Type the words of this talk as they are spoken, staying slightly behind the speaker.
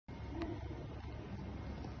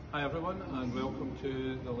Hi everyone, and welcome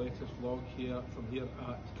to the latest vlog from here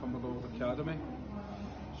at Cumbernauld Academy.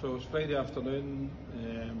 So it's Friday afternoon,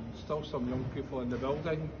 still some young people in the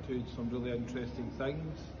building doing some really interesting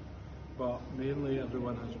things, but mainly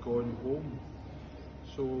everyone has gone home.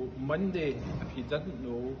 So Monday, if you didn't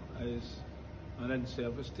know, is an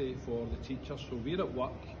in-service day for the teachers. So we're at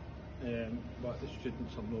work, but the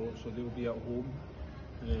students are not, so they'll be at home.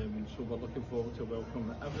 So we're looking forward to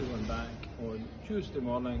welcoming everyone back on Tuesday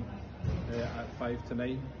morning at 5 to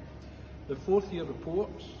 9. The fourth year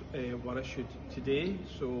reports were issued today,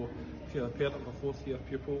 so if you're a parent of a fourth year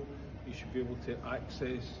pupil, you should be able to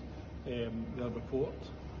access their report.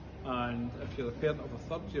 And if you're a parent of a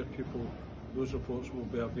third year pupil, those reports will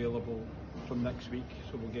be available from next week,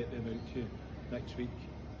 so we'll get them out to you next week.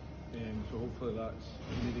 So hopefully that's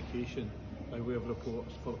an indication by way of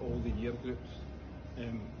reports for all the year groups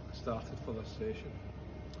started for this session.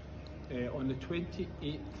 On the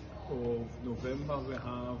 28th of November we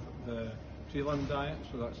have the prelim diet,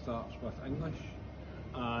 so that starts with English,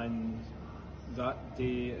 and that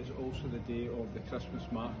day is also the day of the Christmas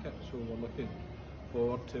market, so we're looking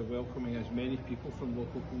forward to welcoming as many people from the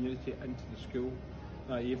local community into the school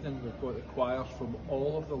that evening. We've got the choirs from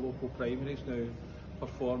all of the local primaries now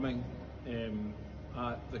performing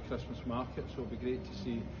at the Christmas market, so it'll be great to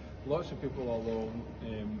see lots of people along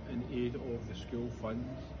in aid of the school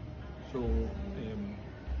funds. So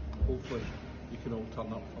hopefully you can all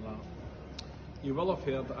turn up for that. You will have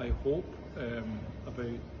heard, I hope,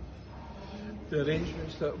 about the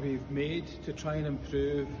arrangements that we've made to try and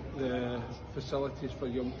improve the facilities for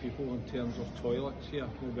young people in terms of toilets here.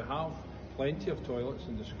 We have plenty of toilets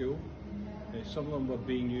in the school. Some of them were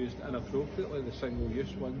being used inappropriately, the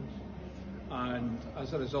single-use ones. And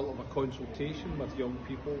as a result of a consultation with young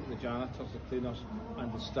people, the janitors, the cleaners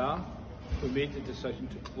and the staff, we made the decision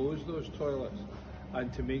to close those toilets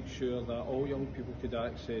and to make sure that all young people could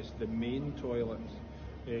access the main toilets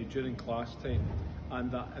during class time,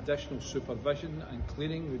 and that additional supervision and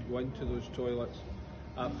cleaning would go into those toilets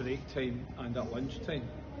at break time and at lunch time.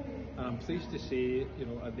 And I'm pleased to say,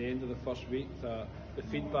 at the end of the first week, that the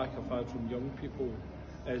feedback I've had from young people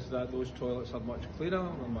is that those toilets are much cleaner,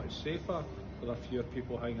 they're much safer, there are fewer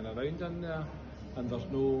people hanging around in there, and there's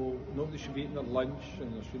nobody should be eating their lunch,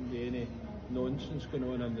 and there shouldn't be any nonsense going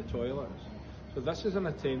on in the toilets. So this is an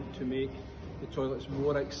attempt to make the toilets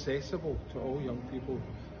more accessible to all young people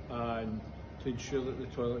and to ensure that the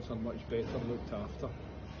toilets are much better looked after.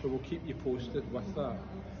 So we'll keep you posted with that.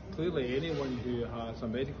 Clearly anyone who has a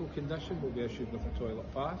medical condition will be issued with a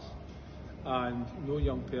toilet pass, and no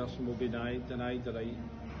young person will be denied the right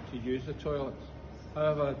to use the toilets.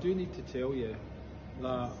 However, I do need to tell you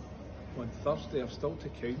that on Thursday, I've still to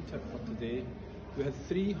count it for today, we had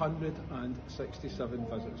 367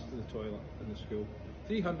 visits to the toilet in the school.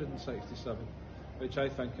 367, which I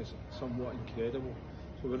think is somewhat incredible.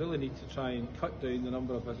 So we really need to try and cut down the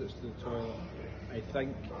number of visits to the toilet. I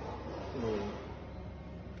think,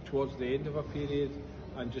 towards the end of a period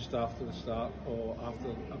and just after the start or after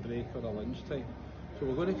a break or a lunchtime. So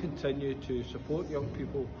we're going to continue to support young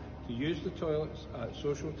people to use the toilets at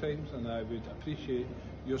social times, and I would appreciate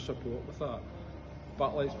your support with that.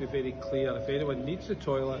 But let's be very clear, if anyone needs the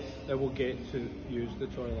toilet, they will get to use the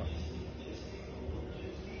toilet.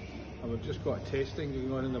 And we've just got a testing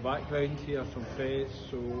going on in the background here from Fez,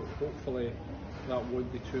 so hopefully that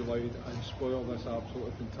won't be too loud and spoil this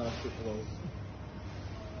absolutely fantastic vlog.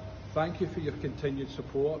 Thank you for your continued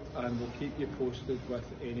support, and we'll keep you posted with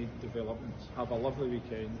any developments. Have a lovely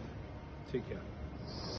weekend. Take care.